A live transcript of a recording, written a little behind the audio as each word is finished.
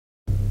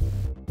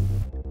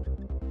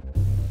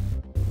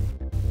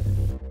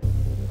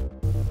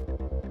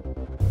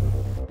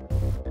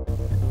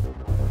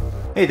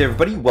Hey there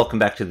everybody, welcome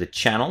back to the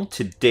channel.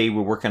 Today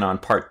we're working on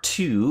part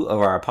 2 of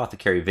our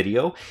apothecary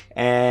video,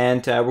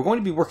 and we're going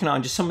to be working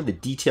on just some of the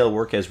detail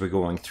work as we're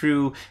going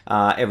through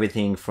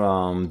everything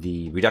from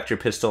the reductor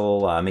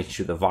pistol, making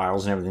sure the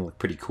vials and everything look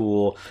pretty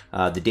cool,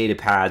 the data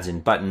pads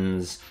and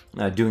buttons,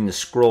 doing the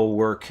scroll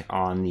work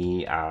on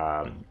the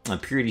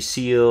purity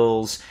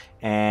seals,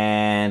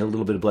 and a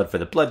little bit of blood for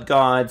the blood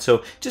god.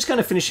 So just kind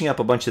of finishing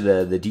up a bunch of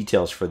the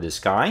details for this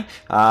guy.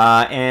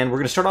 And we're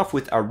going to start off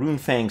with our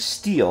Runefang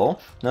steel.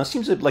 Now it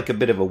seems like a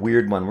bit of a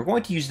weird one. We're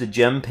going to use the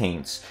gem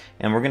paints,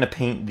 and we're going to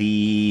paint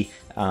the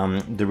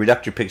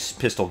reductor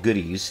pistol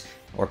goodies,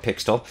 or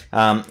pixel.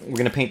 We're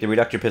going to paint the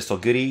reductor pistol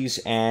goodies,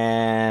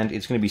 and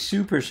it's going to be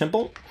super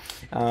simple.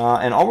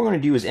 And all we're going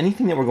to do is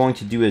anything that we're going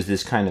to do is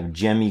this kind of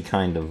gemmy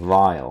kind of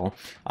vial.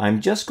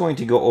 I'm just going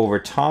to go over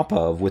top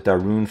of with our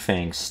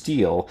Runefang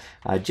steel,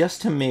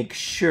 just to make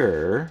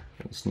sure,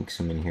 I'll sneak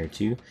some in here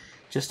too,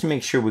 just to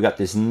make sure we got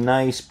this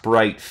nice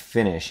bright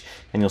finish.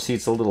 And you'll see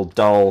it's a little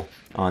dull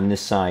on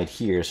this side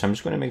here, so I'm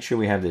just going to make sure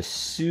we have this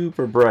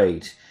super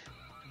bright.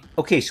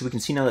 Okay, so we can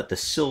see now that the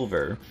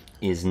silver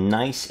is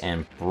nice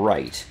and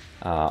bright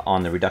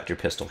on the reductor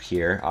pistol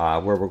here,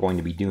 where we're going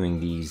to be doing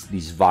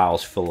these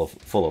vials full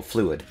of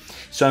fluid.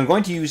 So I'm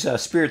going to use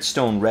Spirit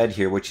Stone Red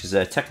here, which is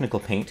a technical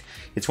paint.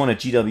 It's one of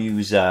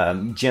GW's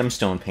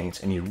gemstone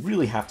paints, and you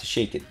really have to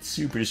shake it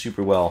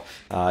super well,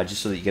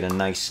 just so that you get a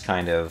nice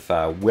kind of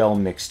well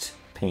mixed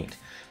paint.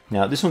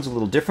 Now this one's a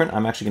little different.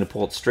 I'm actually going to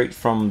pull it straight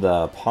from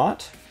the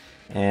pot,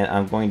 and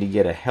I'm going to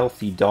get a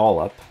healthy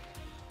dollop.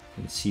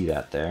 You can see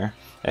that there,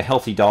 a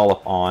healthy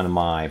dollop on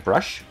my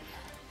brush.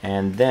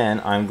 And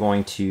then I'm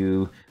going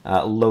to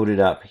load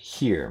it up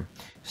here.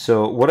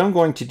 So what I'm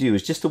going to do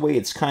is just the way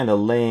it's kind of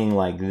laying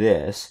like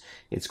this,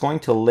 it's going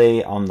to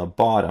lay on the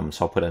bottom.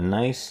 So I'll put a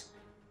nice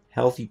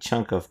healthy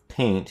chunk of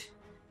paint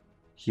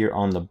here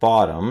on the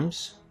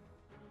bottoms.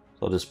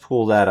 So I'll just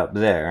pull that up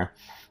there.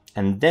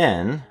 And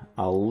then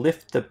I'll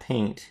lift the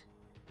paint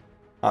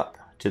up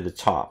to the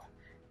top.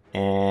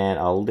 And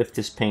I'll lift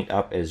this paint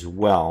up as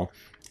well.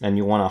 And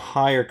you want a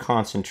higher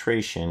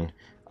concentration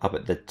up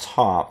at the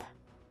top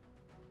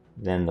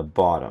than the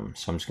bottom.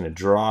 So I'm just going to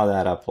draw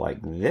that up like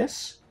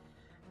this,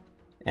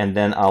 and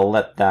then I'll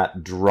let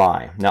that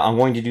dry. Now I'm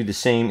going to do the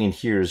same in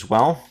here as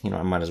well. You know,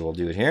 I might as well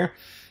do it here.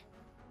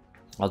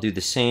 I'll do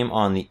the same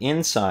on the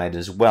inside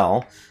as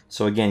well.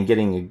 So again,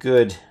 getting a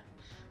good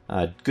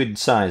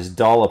sized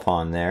dollop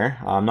on there.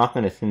 I'm not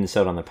going to thin this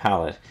out on the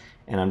palette,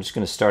 and I'm just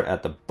going to start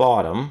at the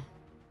bottom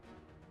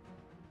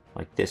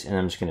like this, and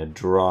I'm just going to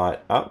draw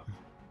it up,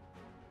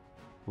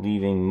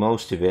 leaving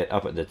most of it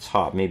up at the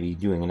top, maybe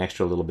doing an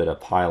extra little bit of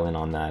pile-in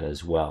on that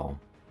as well.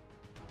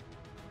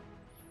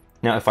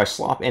 Now if I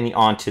slop any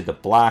onto the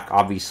black,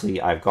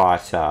 obviously I've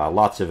got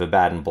lots of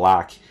Abaddon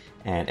black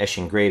and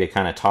Eshin gray to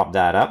kind of top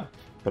that up,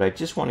 but I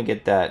just want to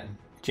get that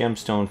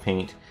gemstone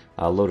paint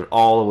loaded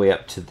all the way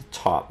up to the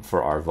top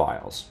for our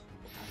vials.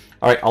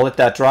 Alright, I'll let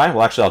that dry.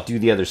 Well, actually I'll do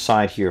the other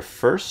side here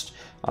first,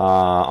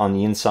 on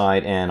the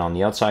inside and on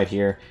the outside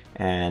here,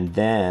 and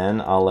then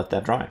I'll let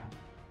that dry.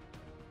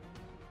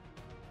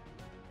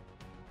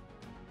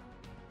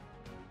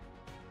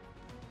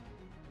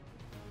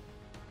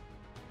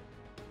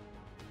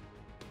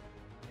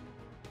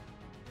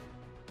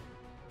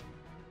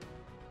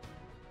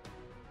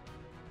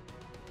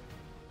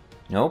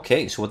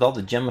 Okay, so with all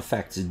the gem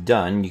effects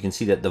done, you can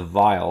see that the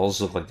vials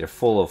look like they're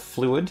full of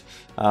fluid,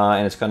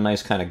 and it's got a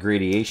nice kind of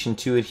gradation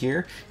to it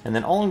here. And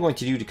then all I'm going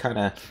to do to kind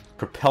of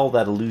propel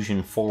that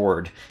illusion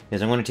forward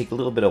is I'm going to take a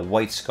little bit of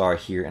white scar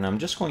here, and I'm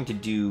just going to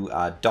do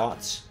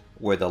dots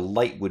where the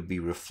light would be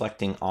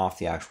reflecting off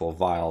the actual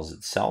vials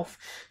itself.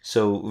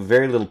 So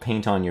very little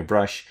paint on your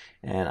brush,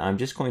 and I'm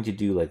just going to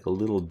do like a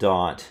little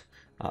dot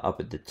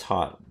up at the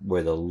top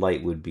where the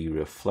light would be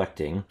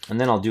reflecting, and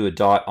then I'll do a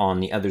dot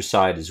on the other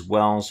side as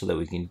well, so that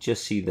we can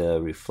just see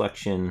the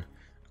reflection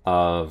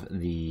of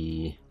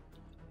the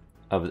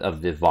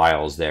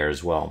vials there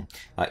as well.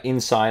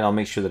 Inside, I'll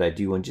make sure that I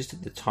do one just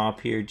at the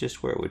top here,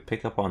 just where it would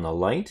pick up on the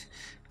light,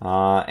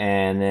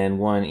 and then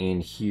one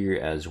in here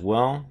as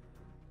well.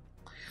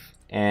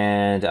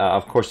 And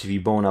of course, if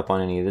you bone up on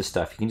any of this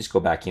stuff, you can just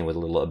go back in with a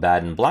little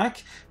Abaddon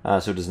black,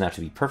 so it doesn't have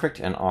to be perfect,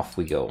 and off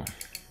we go.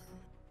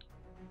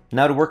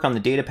 Now to work on the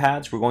data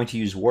pads, we're going to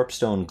use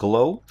Warpstone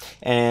Glow,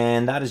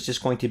 and that is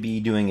just going to be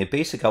doing a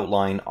basic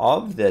outline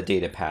of the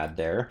data pad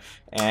there,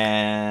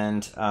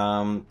 and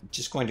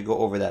just going to go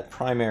over that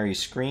primary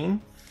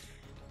screen.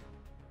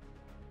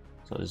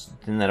 So just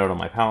thin that out on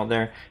my palette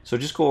there. So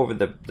just go over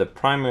the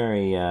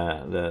primary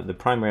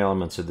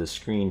elements of the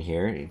screen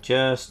here.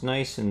 Just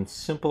nice and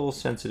simple,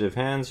 sensitive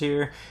hands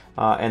here,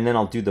 and then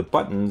I'll do the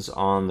buttons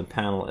on the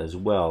panel as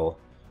well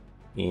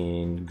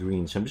in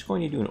green. So I'm just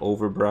going to do an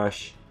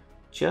overbrush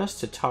just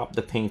to top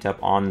the paint up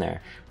on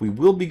there. We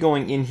will be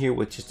going in here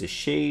with just a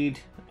shade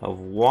of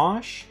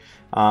wash,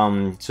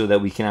 so that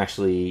we can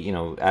actually, you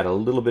know, add a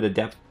little bit of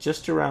depth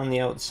just around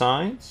the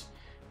outsides.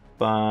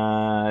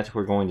 But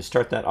we're going to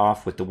start that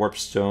off with the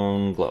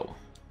Warpstone Glow.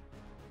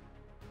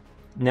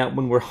 Now,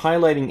 when we're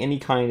highlighting any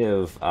kind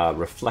of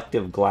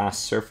reflective glass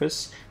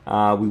surface,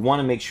 we want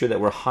to make sure that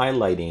we're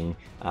highlighting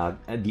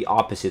the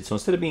opposite. So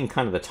instead of being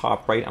kind of the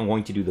top right, I'm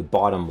going to do the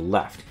bottom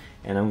left.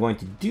 And I'm going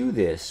to do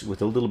this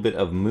with a little bit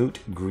of moot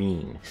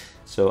green.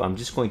 So I'm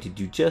just going to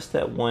do just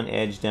that one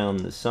edge down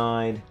the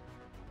side,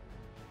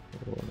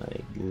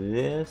 like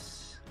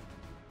this.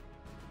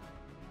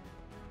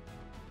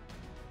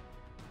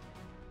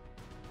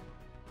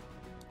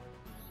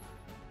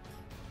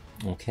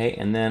 Okay,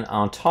 and then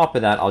on top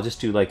of that, I'll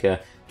just do like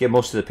get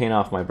most of the paint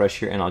off my brush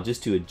here, and I'll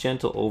just do a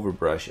gentle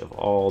overbrush of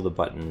all the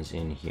buttons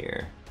in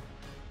here.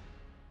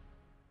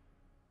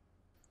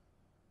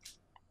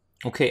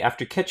 Okay,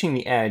 after catching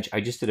the edge,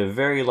 I just did a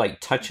very light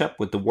touch-up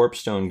with the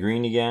Warpstone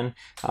Green again,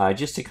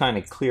 just to kind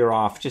of clear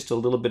off just a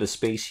little bit of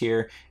space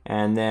here,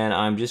 and then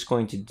I'm just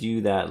going to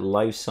do that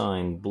life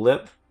sign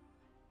blip.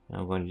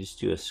 I'm going to just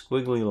do a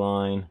squiggly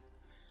line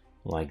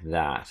like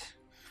that,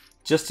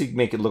 just to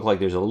make it look like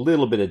there's a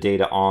little bit of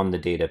data on the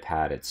data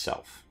pad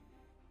itself.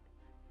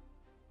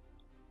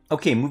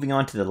 Okay, moving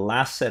on to the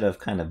last set of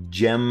kind of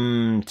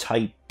gem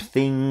type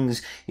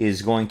things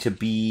is going to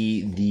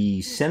be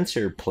the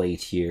sensor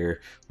plate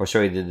here, or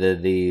sorry,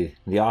 the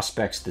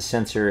Auspex, the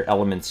sensor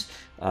elements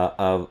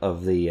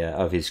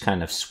of his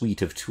kind of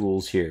suite of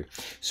tools here.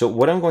 So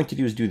what I'm going to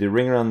do is do the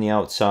ringer on the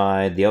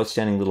outside, the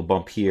outstanding little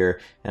bump here,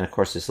 and of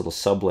course this little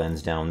sub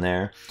lens down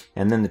there.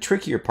 And then the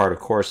trickier part, of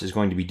course, is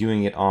going to be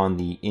doing it on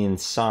the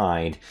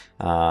inside,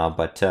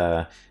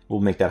 we'll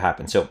make that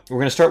happen. So we're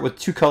going to start with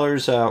two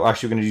colors.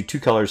 Actually, we're going to do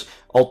two colors,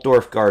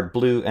 Altdorf Guard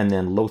Blue and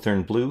then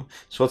Lothern Blue.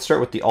 So let's start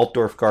with the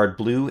Altdorf Guard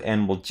Blue,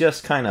 and we'll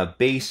just kind of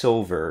base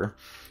over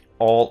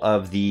all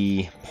of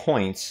the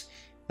points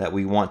that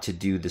we want to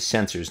do the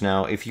sensors.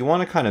 Now, if you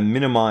want to kind of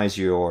minimize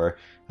your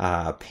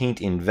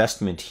paint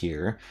investment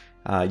here,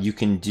 you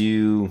can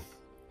do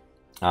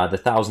the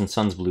Thousand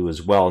Suns Blue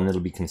as well, and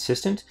it'll be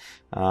consistent.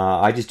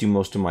 I just do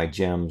most of my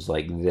gems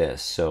like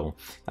this. So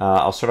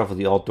I'll start off with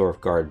the Altdorf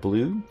Guard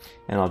Blue,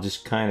 and I'll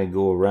just kind of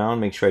go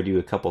around, make sure I do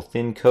a couple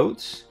thin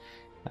coats,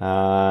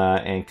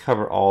 and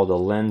cover all the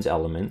lens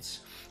elements.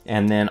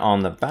 And then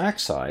on the back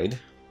side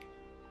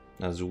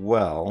as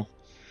well,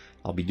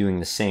 I'll be doing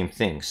the same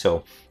thing.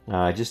 So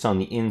just on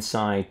the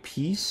inside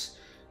piece,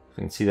 if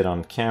you can see that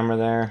on camera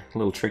there, a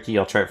little tricky,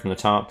 I'll try it from the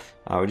top.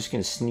 We're just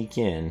going to sneak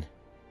in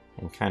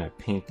and kind of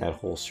paint that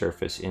whole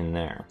surface in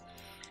there.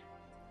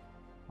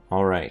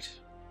 All right.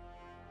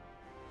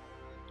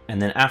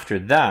 And then after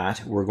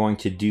that, we're going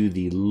to do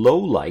the low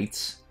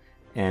lights,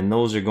 and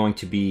those are going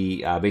to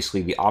be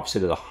basically the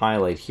opposite of the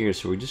highlight here.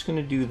 So we're just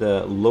going to do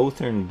the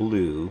Lothern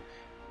Blue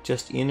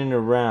just in and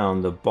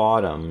around the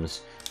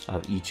bottoms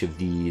of each of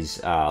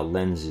these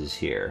lenses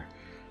here.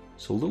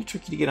 So a little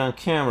tricky to get on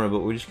camera, but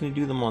we're just going to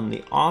do them on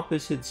the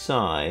opposite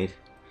side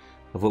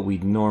of what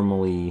we'd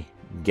normally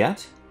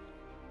get.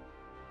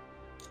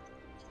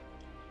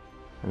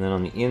 And then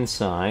on the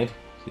inside,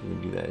 so we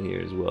can do that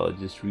here as well,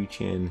 just reach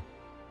in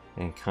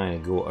and kind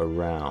of go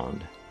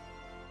around.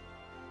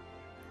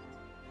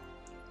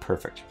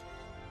 Perfect.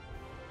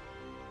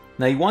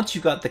 Now, once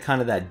you've got the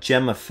kind of that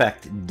gem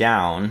effect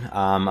down,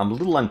 I'm a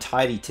little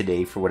untidy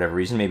today for whatever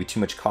reason. Maybe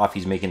too much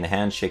coffee's making the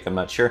hand shake, I'm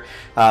not sure.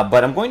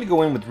 But I'm going to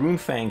go in with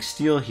Runefang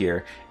Steel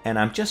here, and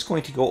I'm just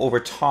going to go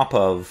over top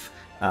of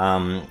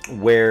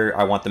where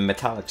I want the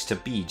metallics to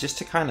be, just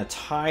to kind of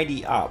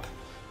tidy up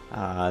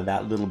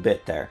that little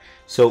bit there.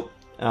 So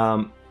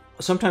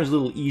sometimes a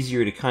little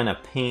easier to kind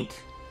of paint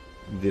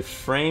the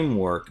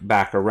framework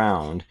back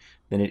around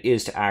than it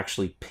is to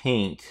actually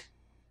paint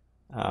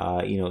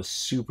you know,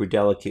 super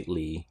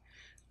delicately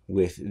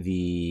with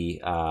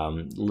the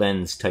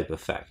lens type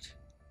effect.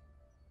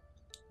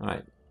 All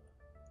right,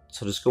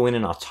 so just go in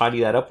and I'll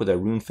tidy that up with a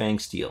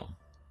Runefang Steel.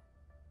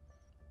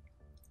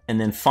 And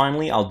then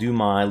finally, I'll do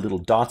my little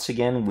dots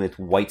again with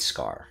White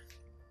Scar.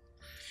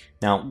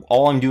 Now,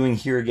 all I'm doing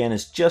here again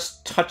is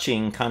just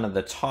touching kind of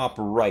the top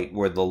right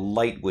where the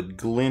light would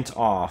glint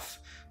off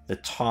the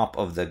top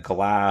of the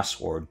glass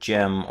or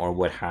gem or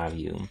what have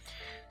you.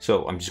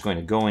 So I'm just going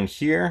to go in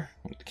here,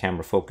 let the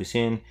camera focus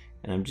in,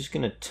 and I'm just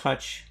going to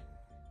touch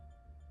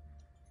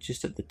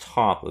just at the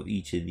top of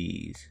each of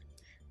these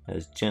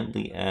as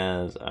gently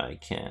as I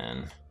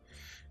can.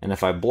 And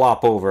if I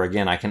blop over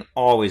again, I can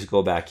always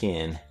go back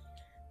in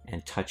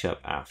and touch up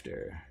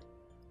after.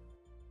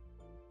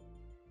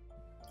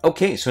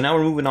 Okay, so now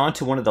we're moving on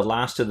to one of the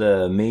last of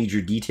the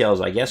major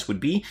details, I guess, would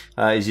be,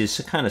 is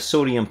this kind of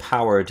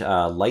sodium-powered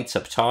lights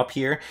up top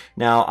here.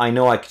 Now, I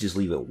know I could just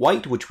leave it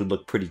white, which would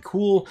look pretty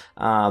cool,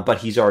 but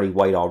he's already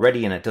white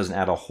already, and it doesn't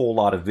add a whole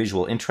lot of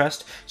visual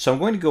interest. So I'm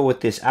going to go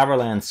with this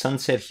Averland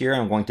Sunset here.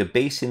 I'm going to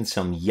base in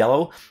some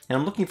yellow, and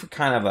I'm looking for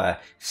kind of a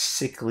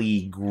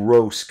sickly,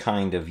 gross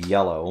kind of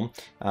yellow.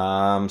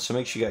 So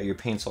make sure you got your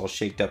paints all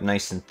shaped up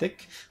nice and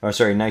thick, or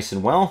sorry, nice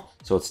and well,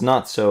 so it's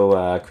not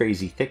so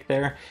crazy thick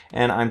there.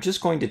 And I'm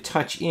just going to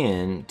touch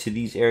in to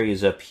these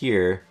areas up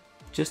here,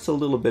 just a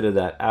little bit of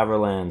that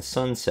Averland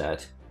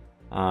Sunset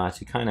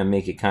to kind of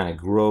make it kind of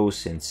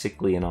gross and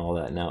sickly and all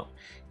that. Now,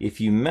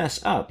 if you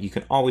mess up, you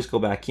can always go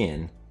back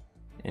in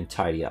and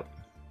tidy up.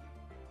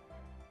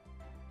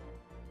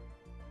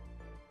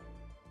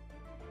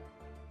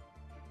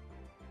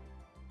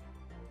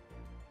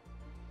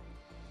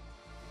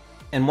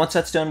 And once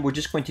that's done, we're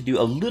just going to do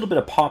a little bit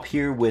of pop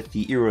here with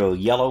the Eero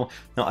Yellow.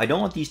 Now, I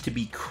don't want these to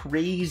be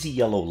crazy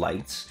yellow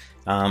lights,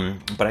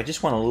 but I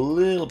just want a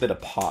little bit of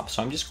pop.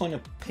 So I'm just going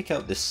to pick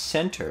out the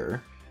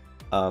center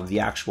of the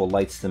actual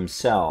lights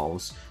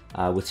themselves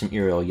with some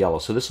Eero Yellow.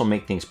 So this will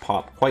make things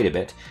pop quite a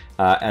bit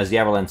as the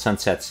Everland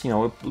Sunset's, you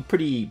know, a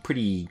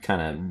pretty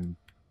kind of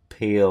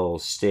pale,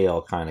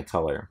 stale kind of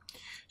color.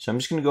 So I'm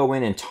just going to go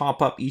in and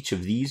top up each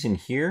of these in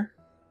here.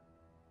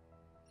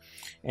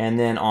 And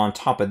then on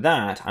top of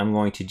that, I'm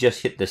going to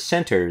just hit the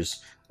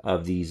centers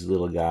of these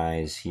little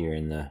guys here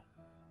in the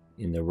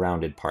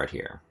rounded part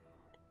here.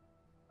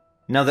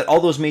 Now that all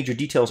those major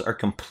details are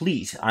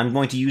complete, I'm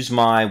going to use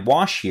my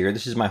wash here.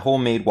 This is my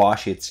homemade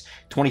wash. It's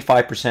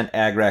 25%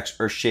 Agrax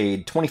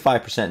Earthshade,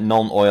 25%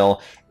 Nuln Oil,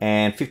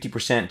 and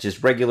 50%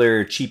 just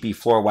regular cheapy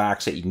floor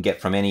wax that you can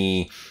get from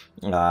any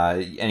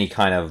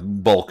kind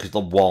of bulk, the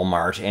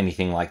Walmart,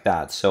 anything like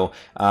that. So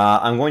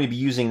I'm going to be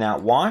using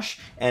that wash,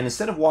 and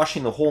instead of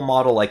washing the whole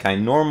model like I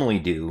normally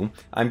do,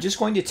 I'm just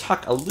going to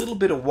tuck a little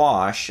bit of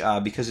wash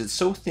because it's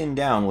so thinned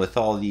down with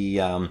all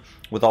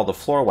the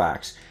floor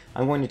wax.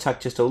 I'm going to tuck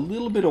just a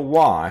little bit of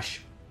wash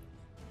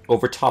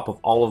over top of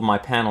all of my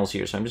panels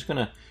here. So I'm just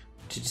going to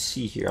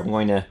see here, I'm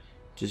going to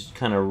just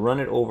kind of run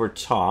it over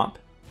top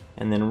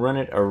and then run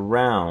it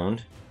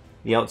around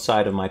the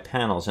outside of my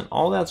panels. And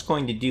all that's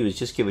going to do is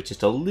just give it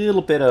just a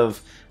little bit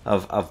of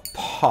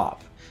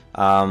pop,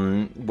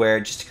 where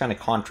just to kind of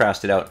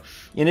contrast it out.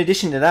 In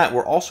addition to that,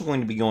 we're also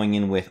going to be going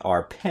in with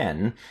our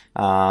pen,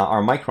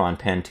 our Micron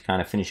pen, to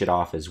kind of finish it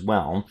off as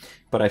well.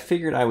 But I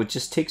figured I would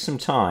just take some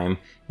time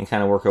and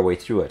kind of work our way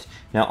through it.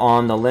 Now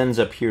on the lens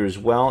up here as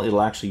well,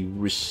 it'll actually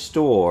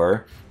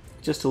restore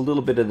just a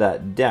little bit of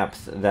that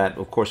depth that,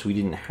 of course, we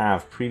didn't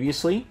have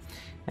previously.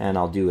 And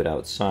I'll do it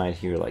outside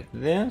here like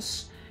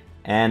this.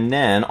 And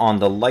then on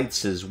the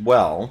lights as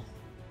well,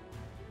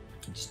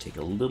 just take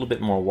a little bit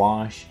more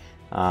wash.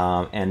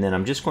 And then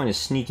I'm just going to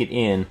sneak it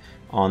in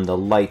on the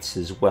lights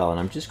as well. And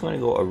I'm just going to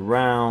go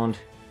around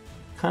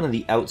kind of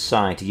the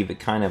outside to give it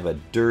kind of a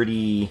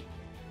dirty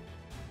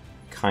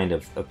kind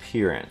of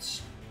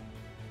appearance.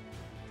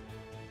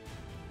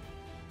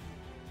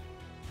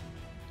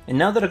 And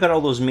now that I've got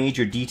all those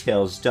major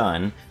details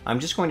done, I'm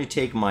just going to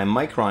take my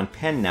Micron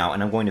pen now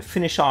and I'm going to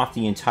finish off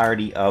the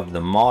entirety of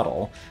the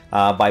model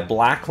by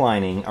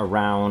blacklining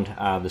around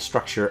the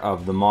structure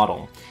of the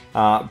model.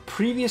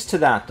 Previous to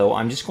that though,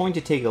 I'm just going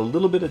to take a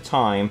little bit of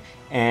time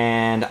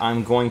and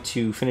I'm going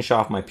to finish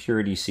off my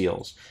purity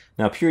seals.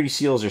 Now purity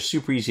seals are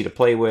super easy to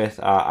play with.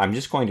 I'm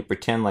just going to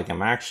pretend like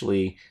I'm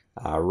actually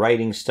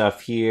writing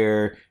stuff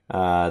here.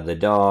 The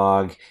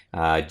dog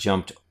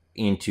jumped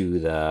into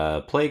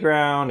the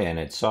playground and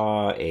it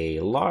saw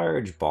a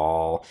large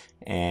ball,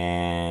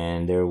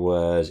 and there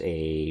was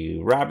a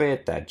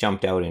rabbit that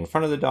jumped out in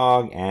front of the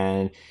dog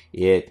and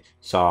it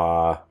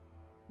saw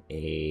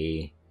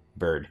a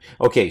bird.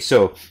 Okay,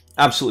 so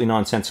absolutely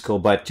nonsensical,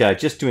 but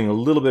just doing a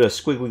little bit of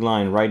squiggly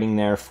line writing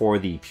there for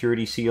the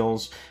purity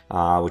seals,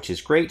 which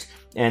is great.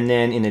 And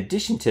then in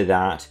addition to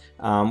that,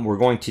 we're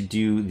going to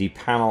do the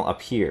panel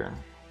up here.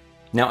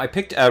 Now I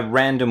picked a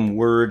random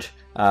word,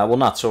 well,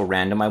 not so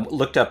random. I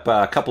looked up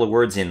a couple of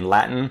words in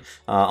Latin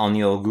on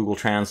the old Google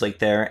Translate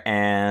there,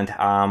 and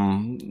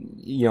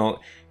you know,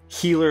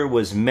 healer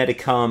was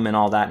medicum and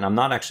all that, and I'm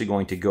not actually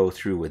going to go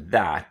through with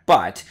that.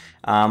 But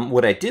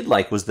what I did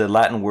like was the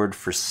Latin word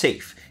for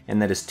safe, and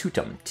that is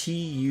tutum,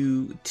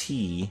 T-U-T-U-M.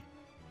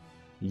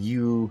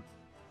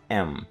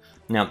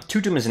 Now,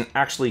 tutum is an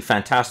actually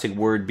fantastic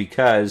word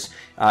because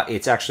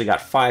it's actually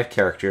got 5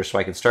 characters, so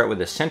I can start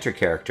with a center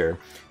character,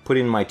 put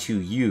in my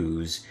 2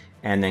 U's,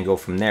 and then go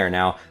from there.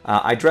 Now,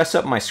 I dress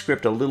up my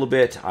script a little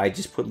bit. I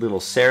just put little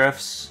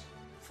serifs,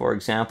 for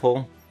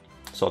example.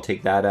 So I'll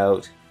take that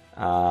out.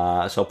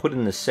 So I'll put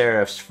in the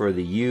serifs for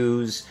the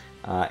U's,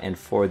 and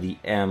for the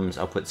M's,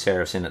 I'll put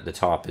serifs in at the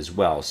top as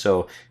well.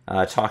 So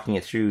talking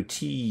it through,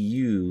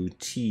 T-U-T-U-M,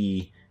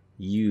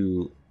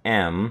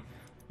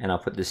 and I'll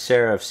put the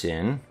serifs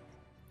in.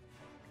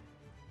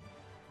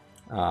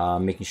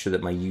 Making sure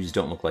that my U's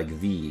don't look like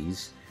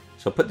V's.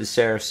 So I'll put the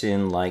serifs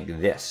in like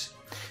this.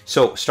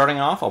 So starting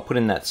off, I'll put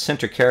in that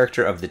center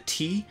character of the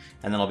T,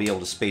 and then I'll be able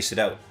to space it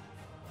out.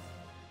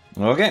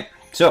 Okay,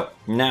 so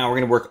now we're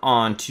going to work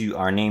on to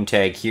our name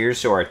tag here.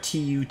 So our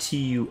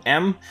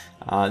T-U-T-U-M,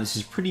 this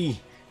is pretty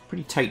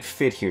tight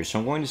fit here. So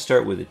I'm going to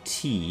start with a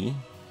T.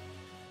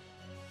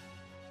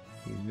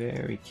 Be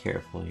very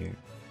careful here.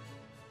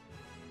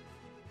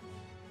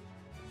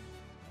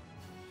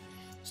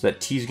 So that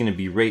T is going to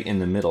be right in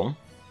the middle.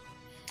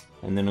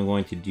 And then I'm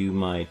going to do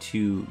my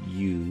 2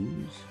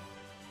 U's.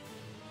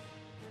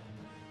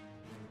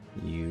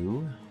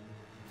 U.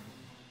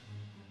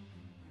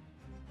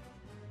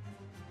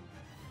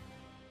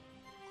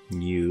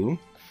 U.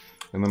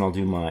 And then I'll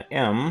do my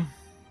M.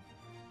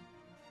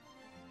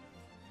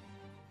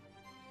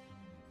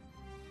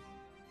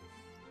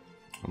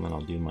 And then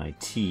I'll do my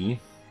T.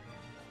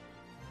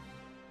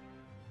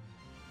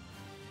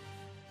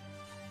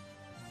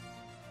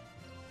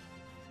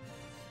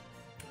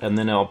 And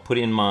then I'll put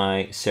in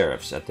my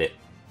serifs at the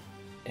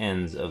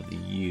ends of the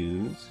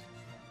U's.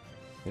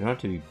 They don't have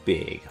to be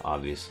big,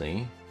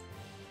 obviously.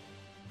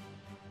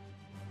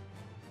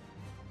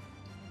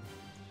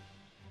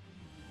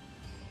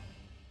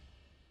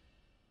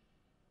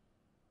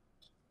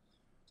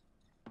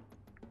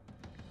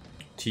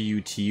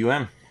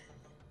 T-U-T-U-M.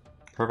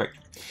 Perfect.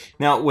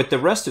 Now, with the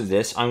rest of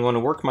this, I'm going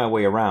to work my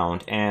way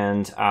around,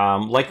 and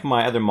like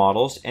my other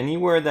models,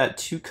 anywhere that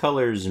two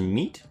colors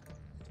meet,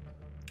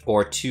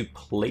 or two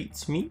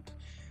plates meet,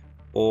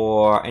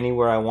 or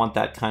anywhere I want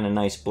that kind of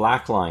nice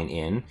black line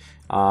in,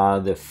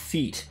 the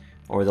feet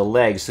or the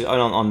legs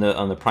on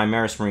the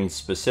Primaris Marines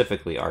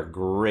specifically are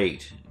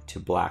great to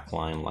black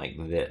line like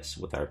this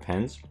with our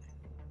pens.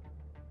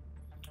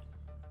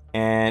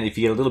 And if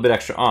you get a little bit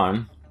extra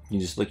on, you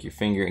just lick your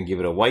finger and give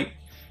it a wipe.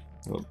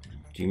 Oh,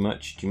 too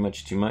much, too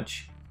much, too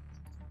much.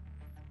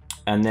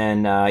 And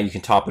then you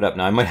can top it up.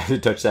 Now I might have to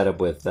touch that up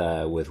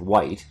with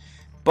white,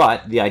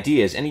 but the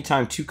idea is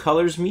anytime two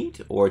colors meet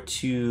or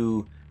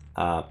two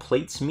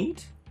plates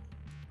meet,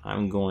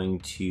 I'm going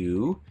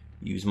to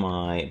use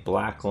my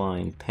black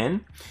line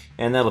pen,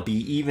 and that'll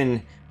be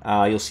even.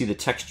 You'll see the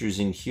textures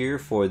in here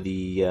for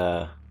the.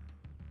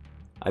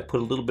 I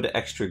put a little bit of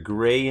extra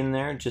gray in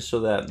there just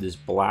so that this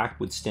black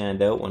would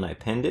stand out when I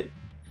penned it.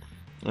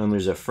 And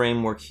there's a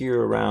framework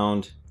here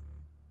around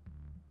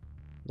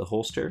the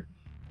holster.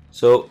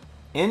 So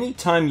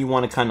anytime you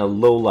want to kind of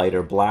low light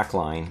or black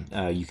line,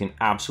 you can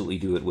absolutely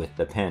do it with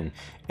the pen.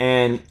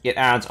 And it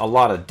adds a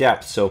lot of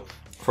depth. So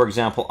for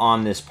example,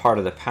 on this part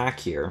of the pack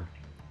here,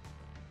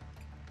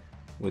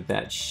 with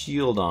that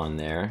shield on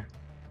there,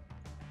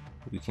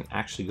 we can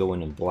actually go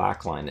in and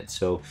black line it.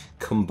 So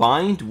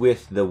combined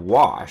with the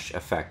wash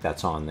effect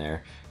that's on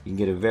there, you can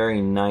get a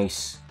very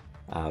nice,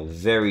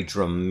 very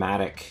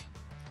dramatic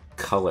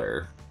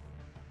color.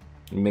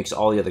 It makes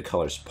all the other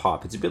colors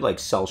pop. It's a bit like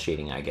cell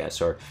shading, I guess,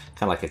 or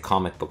kind of like a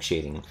comic book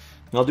shading. And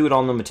I'll do it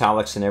on the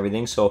metallics and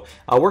everything. So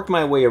I'll work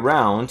my way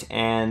around,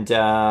 and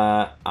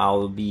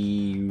I'll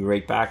be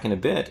right back in a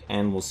bit,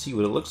 and we'll see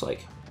what it looks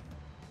like.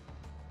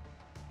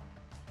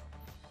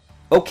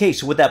 Okay,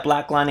 so with that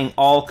black lining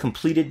all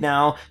completed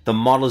now, the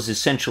model is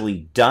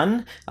essentially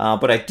done,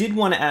 but I did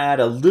want to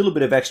add a little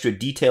bit of extra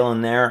detail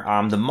in there.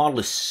 The model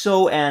is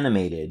so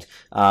animated,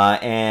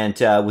 and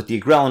with the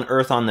Agrellan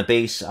Earth on the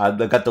base, I've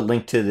got the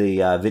link to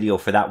the video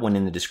for that one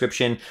in the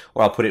description,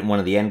 or I'll put it in one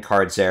of the end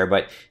cards there,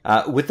 but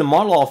with the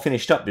model all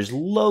finished up, there's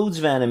loads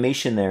of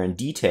animation there and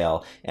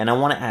detail, and I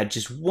want to add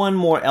just one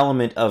more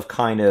element of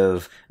kind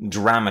of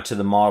drama to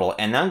the model,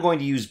 and I'm going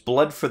to use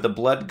Blood for the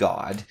Blood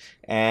God,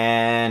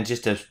 and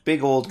just a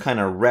big old kind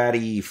of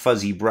ratty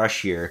fuzzy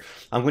brush here.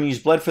 I'm going to use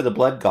Blood for the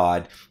Blood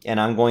God,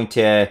 and I'm going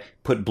to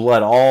put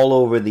blood all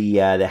over the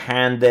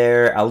hand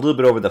there, a little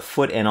bit over the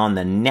foot and on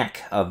the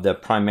neck of the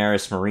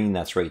Primaris Marine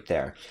that's right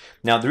there.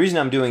 Now the reason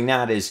I'm doing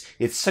that is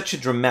it's such a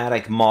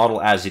dramatic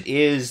model as it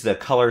is. The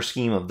color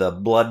scheme of the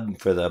blood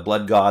for the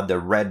Blood God, the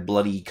red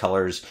bloody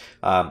colors,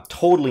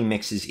 totally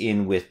mixes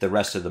in with the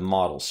rest of the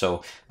model,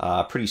 so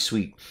pretty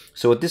sweet.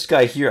 So with this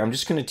guy here, I'm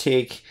just going to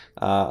take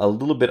a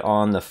little bit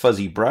on the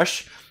fuzzy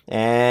brush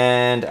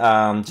and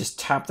just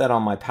tap that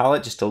on my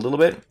palette just a little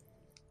bit.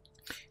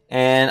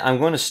 And I'm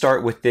going to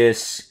start with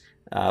this,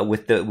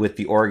 with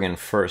the organ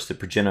first, the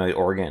progenoid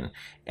organ.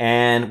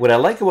 And what I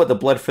like about the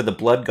Blood for the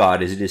Blood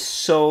God is it is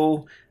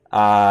so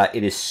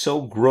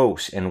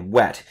gross and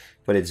wet,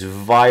 but it's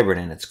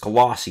vibrant and it's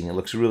glossy and it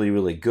looks really,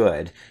 really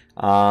good.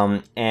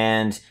 I'm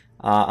going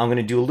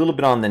to do a little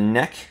bit on the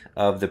neck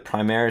of the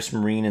Primaris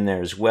Marine in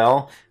there as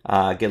well.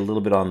 Get a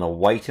little bit on the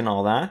white and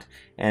all that,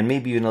 and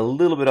maybe even a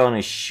little bit on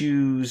his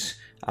shoes,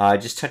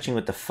 just touching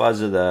with the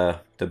fuzz of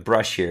the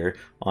brush here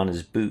on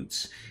his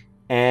boots,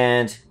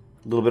 and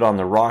a little bit on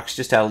the rocks,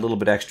 just add a little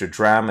bit extra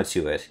drama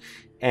to it.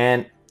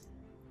 And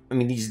I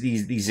mean,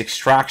 these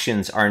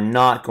extractions are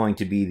not going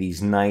to be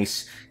these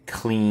nice,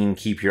 clean,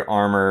 keep your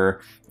armor,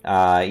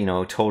 you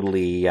know,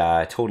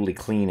 totally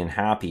clean and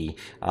happy.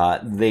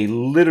 They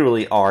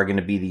literally are going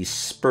to be these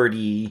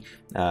spurty,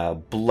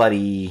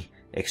 bloody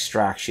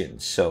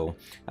extractions. So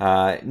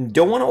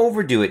don't want to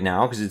overdo it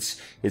now, because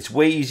it's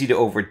way easy to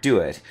overdo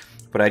it.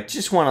 But I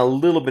just want a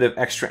little bit of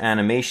extra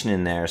animation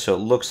in there, so it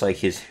looks like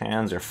his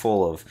hands are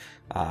full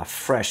of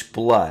fresh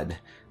blood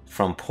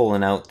from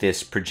pulling out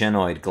this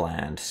progenoid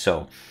gland.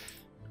 So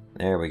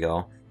there we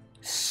go.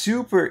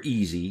 Super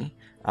easy.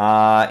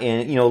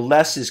 And you know,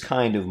 less is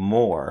kind of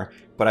more,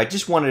 but I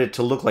just wanted it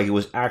to look like it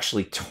was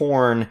actually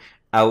torn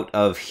out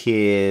of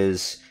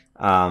his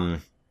out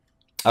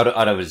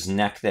of his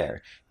neck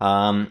there.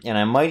 And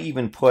I might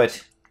even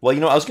put, well, you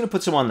know, I was going to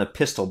put some on the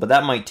pistol, but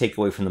that might take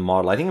away from the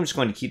model. I think I'm just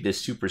going to keep this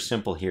super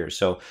simple here.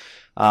 So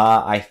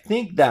I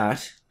think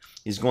that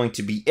is going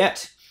to be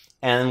it.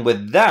 And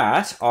with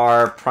that,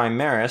 our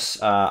Primaris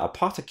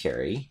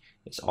Apothecary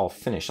is all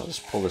finished. I'll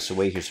just pull this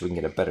away here so we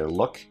can get a better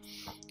look.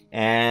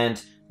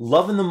 And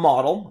loving the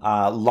model.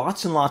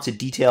 Lots and lots of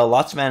detail,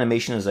 lots of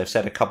animation, as I've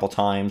said a couple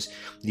times.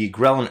 The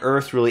Grelin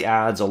Earth really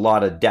adds a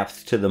lot of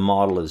depth to the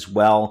model as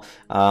well.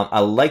 I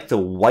like the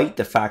white,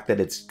 the fact that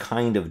it's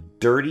kind of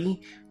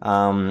dirty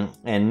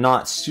and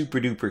not super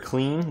duper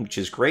clean, which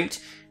is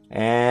great.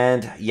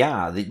 And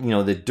yeah,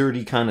 the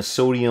dirty kind of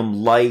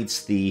sodium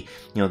lights, the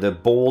the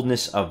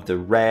boldness of the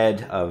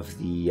red of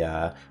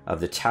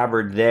the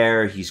tabard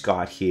there. He's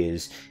got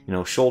his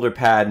shoulder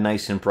pad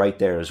nice and bright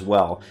there as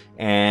well,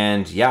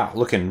 and yeah,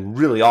 looking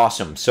really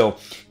awesome. So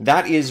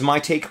that is my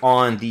take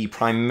on the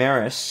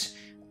Primaris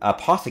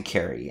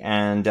Apothecary,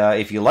 and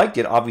if you liked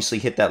it, obviously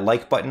hit that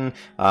like button.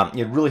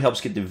 It really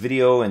helps get the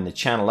video and the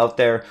channel out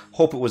there.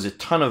 Hope it was a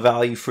ton of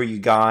value for you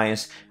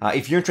guys.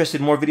 If you're interested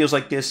in more videos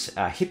like this,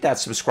 hit that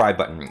subscribe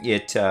button.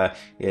 It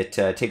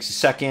takes a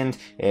second.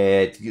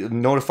 It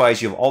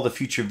notifies you of all the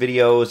future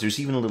videos. There's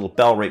even a little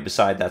bell right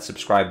beside that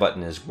subscribe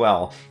button as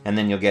well, and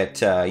then you'll get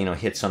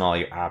hits on all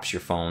your apps,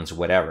 your phones,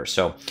 whatever.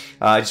 So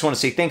I just want to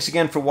say thanks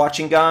again for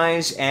watching,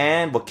 guys,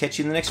 and we'll catch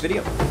you in the next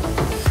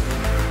video.